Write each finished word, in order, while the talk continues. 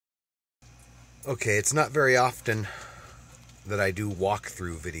Okay, it's not very often that I do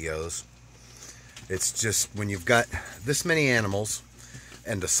walkthrough videos. It's just when you've got this many animals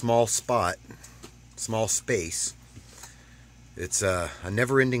and a small spot, small space, it's a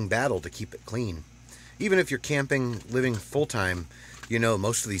never-ending battle to keep it clean. Even if you're camping, living full-time, you know,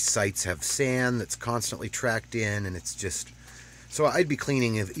 most of these sites have sand that's constantly tracked in, and it's just... So I'd be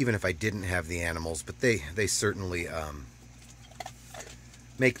cleaning even if I didn't have the animals, but they certainly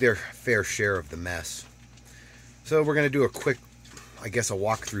make their fair share of the mess. So we're going to do a quick, I guess, a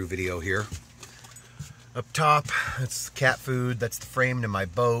walkthrough video here. Up top, it's cat food. That's the frame to my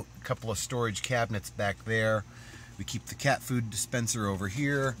boat. A couple of storage cabinets back there. We keep the cat food dispenser over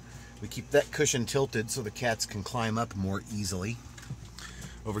here. We keep that cushion tilted so the cats can climb up more easily.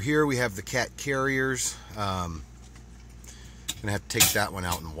 Over here we have the cat carriers. I'm gonna have to take that one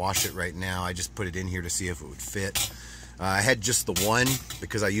out and wash it right now. I just put it in here to see if it would fit. I had just the one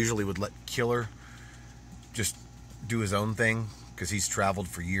because I usually would let Killer just do his own thing because he's traveled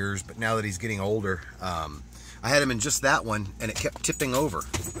for years, but now that he's getting older, I had him in just that one and it kept tipping over.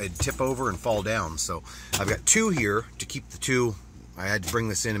 It'd tip over and fall down. So I've got two here to keep the two. I had to bring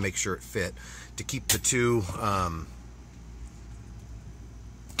this in and make sure it fit. To keep the two,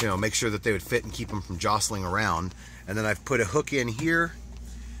 you know, make sure that they would fit and keep them from jostling around. And then I've put a hook in here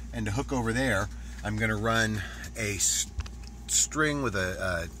and a hook over there. I'm going to run a string with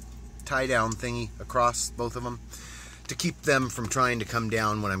a tie-down thingy across both of them to keep them from trying to come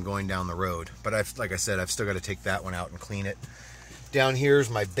down when I'm going down the road. But like I said, I've still got to take that one out and clean it. Down here's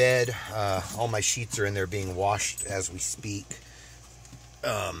my bed. All my sheets are in there being washed as we speak.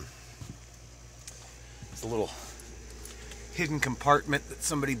 It's a little hidden compartment that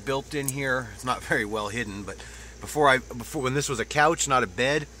somebody built in here. It's not very well hidden, but before when this was a couch, not a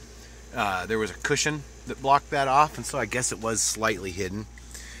bed, there was a cushion that blocked that off, and so I guess it was slightly hidden.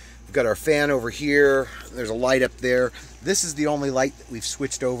 We've got our fan over here. There's a light up there. This is the only light that we've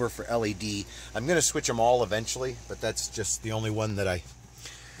switched over for LED. I'm going to switch them all eventually, but that's just the only one that I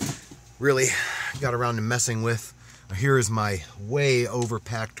really got around to messing with. Here is my way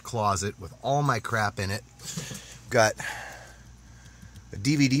overpacked closet with all my crap in it. Got a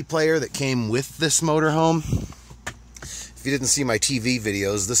DVD player that came with this motorhome. If you didn't see my TV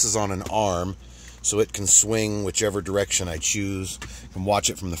videos, this is on an arm, so it can swing whichever direction I choose. You can watch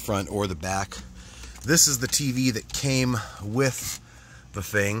it from the front or the back. This is the TV that came with the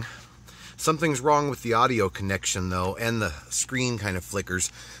thing. Something's wrong with the audio connection though, and the screen kind of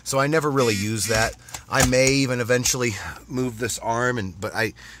flickers, so I never really use that. I may even eventually move this arm, but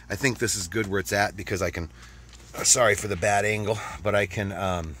I think this is good where it's at because I can, sorry for the bad angle, but I can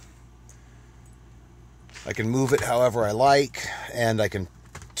move it however I like, and I can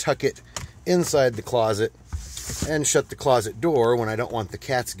tuck it inside the closet and shut the closet door when I don't want the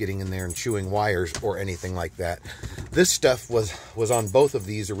cats getting in there and chewing wires or anything like that. This stuff was on both of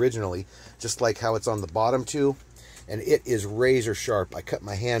these originally, just like how it's on the bottom two, and it is razor sharp. I cut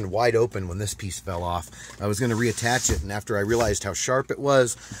my hand wide open when this piece fell off. I was going to reattach it, and after I realized how sharp it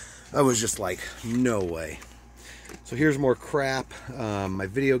was, I was just like, no way. So here's more crap, my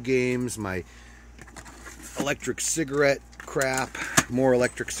video games, my electric cigarette crap, more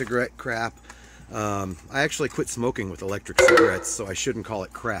electric cigarette crap. I actually quit smoking with electric cigarettes, so I shouldn't call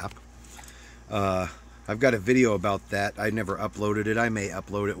it crap. I've got a video about that. I never uploaded it. I may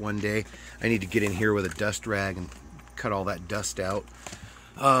upload it one day. I need to get in here with a dust rag and cut all that dust out.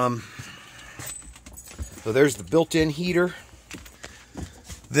 So there's the built-in heater.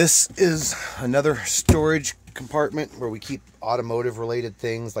 This is another storage compartment where we keep automotive related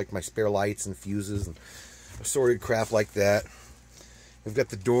things like my spare lights and fuses and assorted crap like that. We've got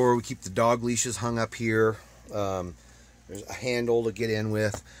the door. We keep the dog leashes hung up here. There's a handle to get in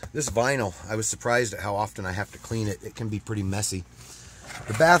with. This vinyl, I was surprised at how often I have to clean it. It can be pretty messy.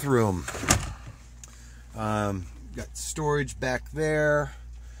 The bathroom. Got storage back there.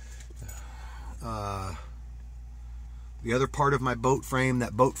 The other part of my boat frame,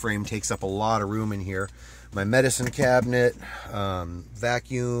 that boat frame takes up a lot of room in here. My medicine cabinet,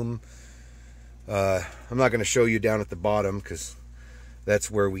 vacuum. I'm not going to show you down at the bottom because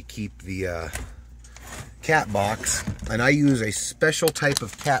that's where we keep the cat box. And I use a special type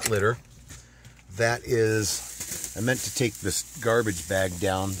of cat litter that is, I meant to take this garbage bag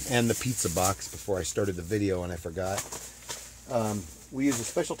down and the pizza box before I started the video and I forgot. We use a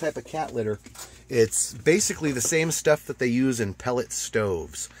special type of cat litter. It's basically the same stuff that they use in pellet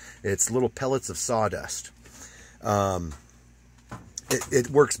stoves. It's little pellets of sawdust. It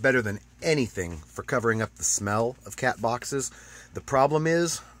works better than anything for covering up the smell of cat boxes. The problem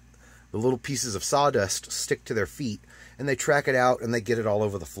is the little pieces of sawdust stick to their feet and they track it out and they get it all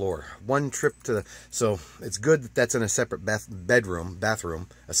over the floor. One trip to the, so it's good that that's in a separate bathroom,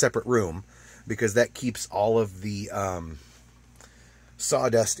 a separate room, because that keeps all of the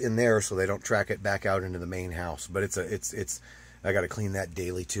sawdust in there so they don't track it back out into the main house. But it's I got to clean that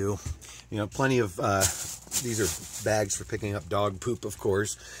daily too. You know, plenty of these are bags for picking up dog poop, of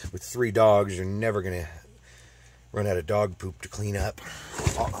course. With 3 dogs, you're never gonna run out of dog poop to clean up.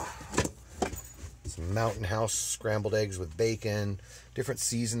 Some Mountain House scrambled eggs with bacon, different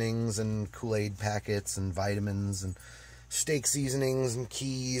seasonings and Kool-Aid packets and vitamins and steak seasonings and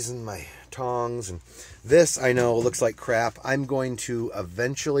keys and my tongs. And this, I know, looks like crap. I'm going to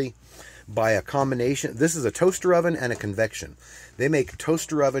eventually buy a combination. This is a toaster oven and a convection. They make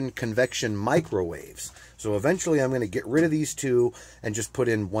toaster oven convection microwaves. So eventually I'm going to get rid of these 2 and just put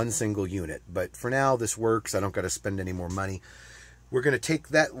in 1 single unit. But for now, this works. I don't got to spend any more money. We're going to take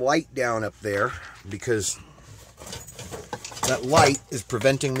that light down up there because that light is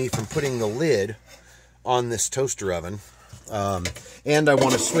preventing me from putting the lid on this toaster oven. And I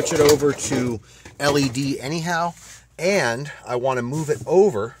want to switch it over to LED anyhow. And I want to move it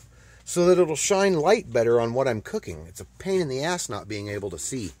over so that it'll shine light better on what I'm cooking. It's a pain in the ass not being able to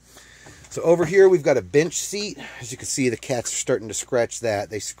see. So over here we've got a bench seat. As you can see, the cats are starting to scratch that.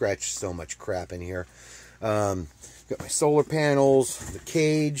 They scratch so much crap in here. Got my solar panels, the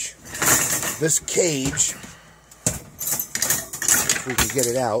cage. This cage, if we can get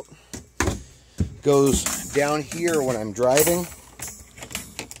it out, goes down here when I'm driving.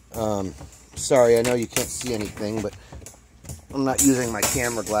 Sorry, I know you can't see anything, but I'm not using my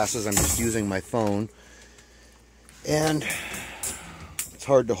camera glasses, I'm just using my phone. And it's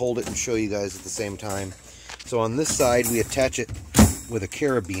hard to hold it and show you guys at the same time. So on this side, we attach it with a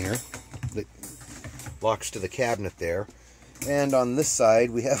carabiner that locks to the cabinet there. And on this side,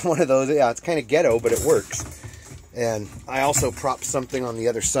 we have one of those. Yeah, it's kind of ghetto, but it works. And I also prop something on the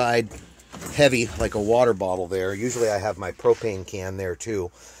other side, heavy, like a water bottle there. Usually I have my propane can there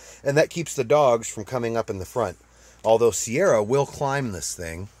too. And that keeps the dogs from coming up in the front. Although Sierra will climb this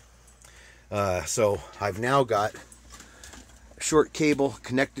thing. So I've now got a short cable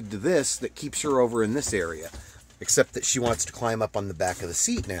connected to this that keeps her over in this area. Except that she wants to climb up on the back of the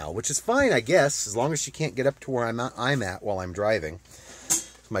seat now, which is fine, I guess, as long as she can't get up to where I'm at while I'm driving.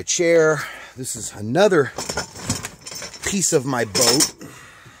 My chair. This is another piece of my boat.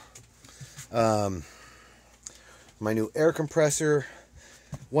 My new air compressor.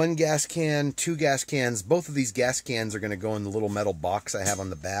 1 gas can, 2 gas cans. Both of these gas cans are going to go in the little metal box I have on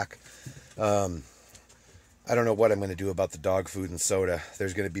the back. I don't know what I'm going to do about the dog food and soda.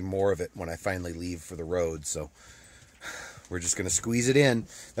 There's going to be more of it when I finally leave for the road, so we're just going to squeeze it in.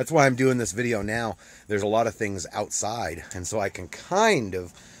 That's why I'm doing this video now. There's a lot of things outside, and so I can kind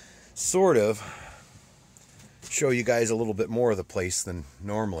of, sort of, show you guys a little bit more of the place than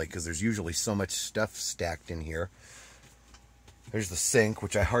normally, because there's usually so much stuff stacked in here. There's the sink,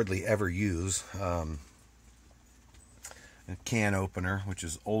 which I hardly ever use. A can opener, which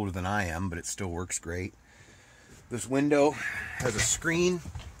is older than I am, but it still works great. This window has a screen,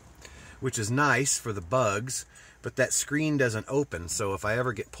 which is nice for the bugs, but that screen doesn't open. So if I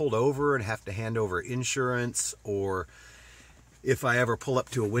ever get pulled over and have to hand over insurance, or if I ever pull up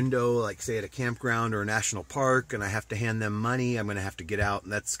to a window, like say at a campground or a national park, and I have to hand them money, I'm going to have to get out,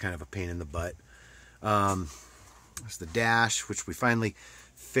 and that's kind of a pain in the butt. There's the dash, which we finally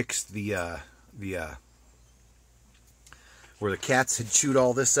fixed where the cats had chewed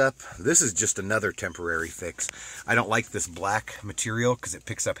all this up. This is just another temporary fix. I don't like this black material because it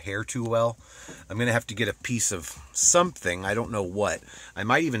picks up hair too well. I'm going to have to get a piece of something. I don't know what. I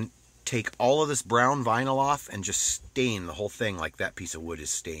might even take all of this brown vinyl off and just stain the whole thing like that piece of wood is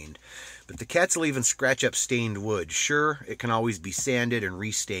stained. But the cats will even scratch up stained wood. Sure, it can always be sanded and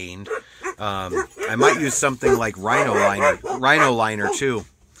restained. I might use something like Rhino liner too.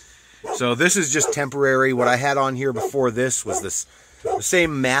 So this is just temporary. What I had on here before this was the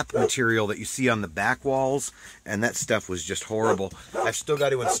same map material that you see on the back walls, and that stuff was just horrible. I've still got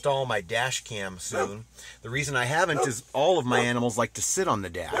to install my dash cam soon. The reason I haven't is all of my animals like to sit on the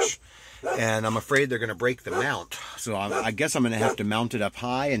dash, and I'm afraid they're going to break the mount. So I guess I'm going to have to mount it up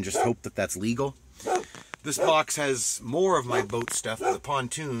high and just hope that that's legal. This box has more of my boat stuff. The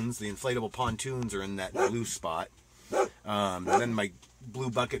pontoons, the inflatable pontoons, are in that blue spot. And then my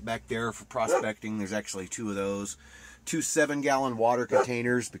blue bucket back there for prospecting. There's actually 2 of those. 2 7-gallon water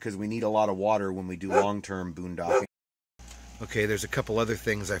containers because we need a lot of water when we do long-term boondocking. Okay, there's a couple other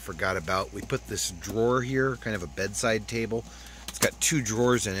things I forgot about. We put this drawer here, kind of a bedside table. It's got 2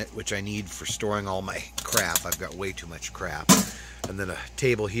 drawers in it, which I need for storing all my crap. I've got way too much crap. And then a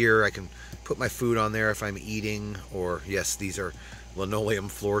table here. I can put my food on there if I'm eating. Or, yes, these are linoleum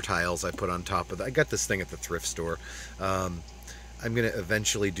floor tiles I put on top of that. I got this thing at the thrift store. I'm going to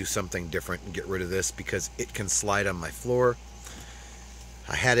eventually do something different and get rid of this because it can slide on my floor.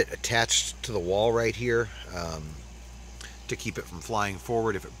 I had it attached to the wall right here to keep it from flying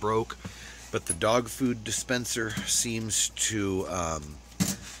forward if it broke. But the dog food dispenser seems to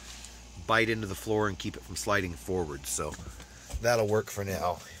bite into the floor and keep it from sliding forward. So that'll work for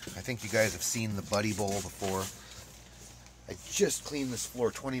now. I think you guys have seen the Buddy Bowl before. I just cleaned this floor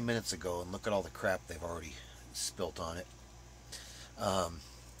 20 minutes ago, and look at all the crap they've already spilt on it.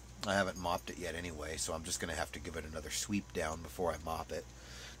 I haven't mopped it yet anyway, so I'm just going to have to give it another sweep down before I mop it.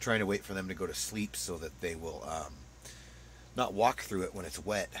 Trying to wait for them to go to sleep so that they will not walk through it when it's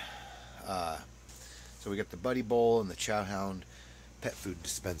wet. So we got the Buddy Bowl and the Chowhound pet food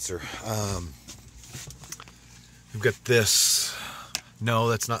dispenser. We've got this. No,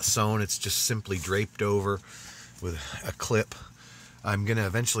 that's not sewn. It's just simply draped over with a clip. I'm going to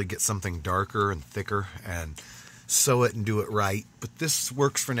eventually get something darker and thicker and sew it and do it right. But this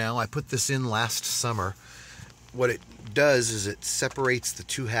works for now. I put this in last summer. What it does is it separates the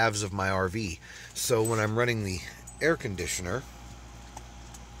 2 halves of my RV. So when I'm running the air conditioner,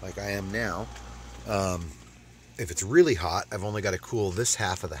 like I am now, if it's really hot, I've only got to cool this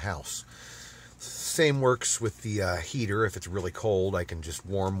half of the house. Same works with the heater. If it's really cold, I can just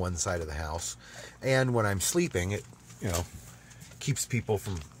warm one side of the house. And when I'm sleeping, it, keeps people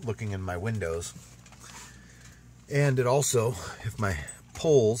from looking in my windows. And it also, if my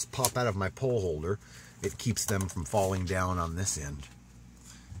poles pop out of my pole holder, it keeps them from falling down on this end.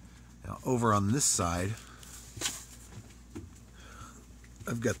 Now, over on this side,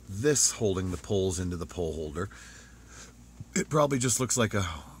 I've got this holding the poles into the pole holder. It probably just looks like a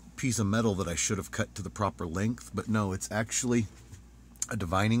piece of metal that I should have cut to the proper length, but no, it's actually a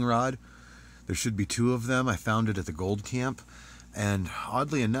divining rod. There should be 2 of them. I found it at the Gold Camp, and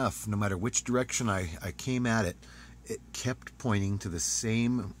oddly enough, no matter which direction I came at it, it kept pointing to the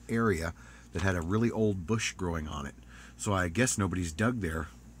same area that had a really old bush growing on it. So I guess nobody's dug there,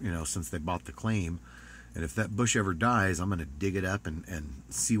 since they bought the claim. And if that bush ever dies, I'm going to dig it up and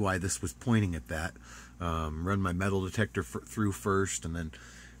see why this was pointing at that. Run my metal detector through first, and then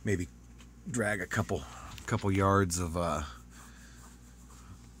maybe drag a couple yards of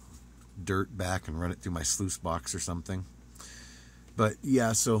dirt back and run it through my sluice box or something. But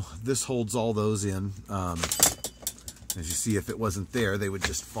yeah, so this holds all those in. As you see, if it wasn't there, they would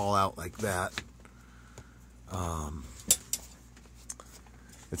just fall out like that.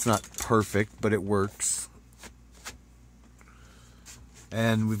 It's not perfect, but it works.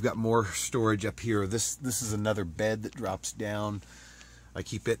 And we've got more storage up here. This is another bed that drops down. I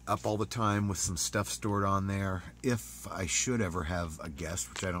keep it up all the time with some stuff stored on there. If I should ever have a guest,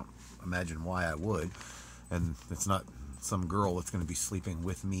 which I don't imagine why I would, and it's not some girl that's going to be sleeping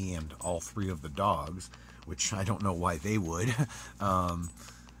with me and all 3 of the dogs, which I don't know why they would.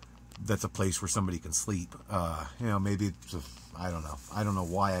 That's a place where somebody can sleep. Maybe it's I don't know. I don't know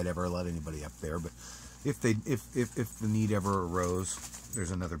why I'd ever let anybody up there, but if the need ever arose,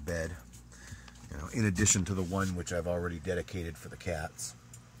 there's another bed. In addition to the one which I've already dedicated for the cats.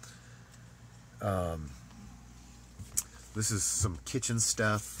 This is some kitchen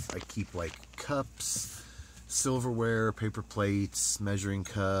stuff. I keep like cups, silverware, paper plates, measuring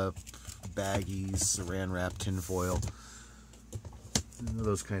cup, baggies, saran wrap, tin foil.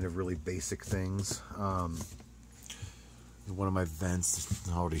 Those kind of really basic things. One of my vents,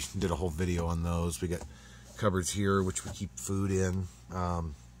 I already did a whole video on those. We got cupboards here which we keep food in.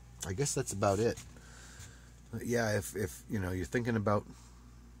 I guess that's about it. Yeah, if you're thinking about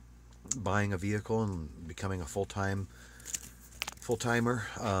buying a vehicle and becoming a full-timer,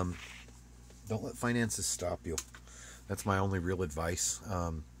 don't let finances stop you. That's my only real advice.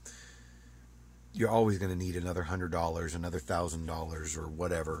 You're always going to need another $100, another $1,000, or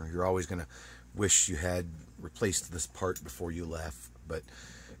whatever. You're always going to wish you had replaced this part before you left. But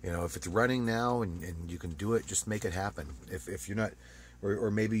if it's running now and you can do it, just make it happen. If you're not,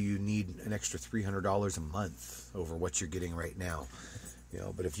 or maybe you need an extra $300 a month over what you're getting right now.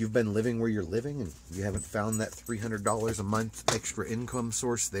 But if you've been living where you're living and you haven't found that $300 a month extra income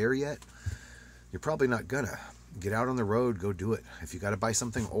source there yet, you're probably not gonna. Get out on the road, go do it. If you got to buy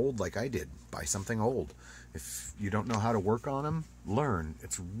something old like I did, buy something old. If you don't know how to work on them, learn.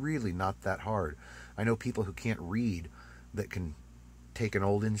 It's really not that hard. I know people who can't read that can take an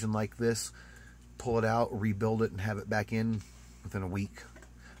old engine like this, pull it out, rebuild it, and have it back in within a week.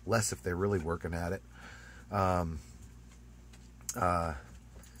 Less if they're really working at it.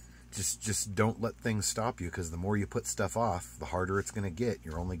 Just don't let things stop you, because the more you put stuff off, the harder it's going to get.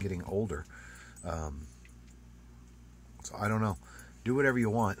 You're only getting older. So I don't know. Do whatever you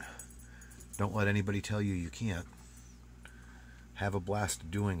want. Don't let anybody tell you you can't. Have a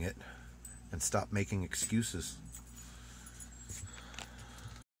blast doing it, and stop making excuses.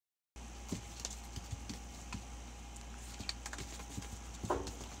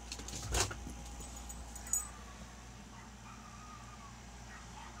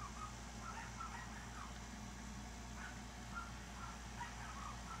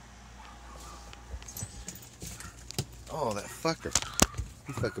 Oh, that fucker.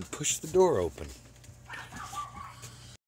 He fucking pushed the door open.